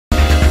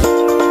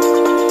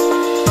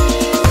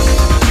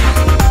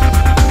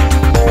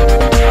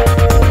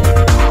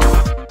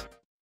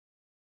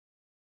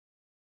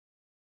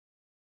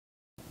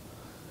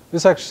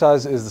This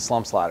exercise is the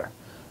slump slider.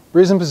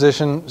 Breeze in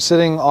position,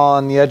 sitting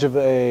on the edge of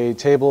a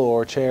table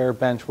or chair,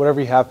 bench, whatever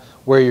you have,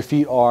 where your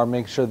feet are,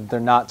 make sure that they're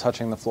not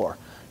touching the floor.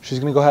 She's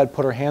going to go ahead and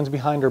put her hands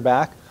behind her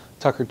back,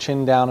 tuck her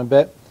chin down a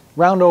bit,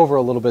 round over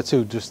a little bit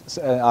too, just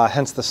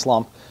hence the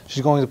slump.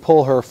 She's going to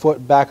pull her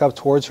foot back up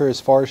towards her as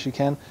far as she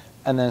can,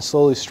 and then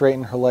slowly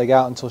straighten her leg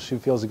out until she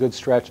feels a good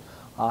stretch,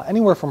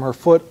 anywhere from her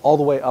foot all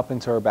the way up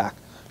into her back.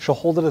 She'll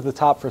hold it at the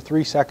top for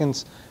 3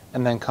 seconds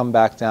and then come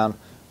back down.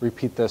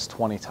 Repeat this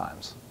 20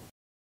 times.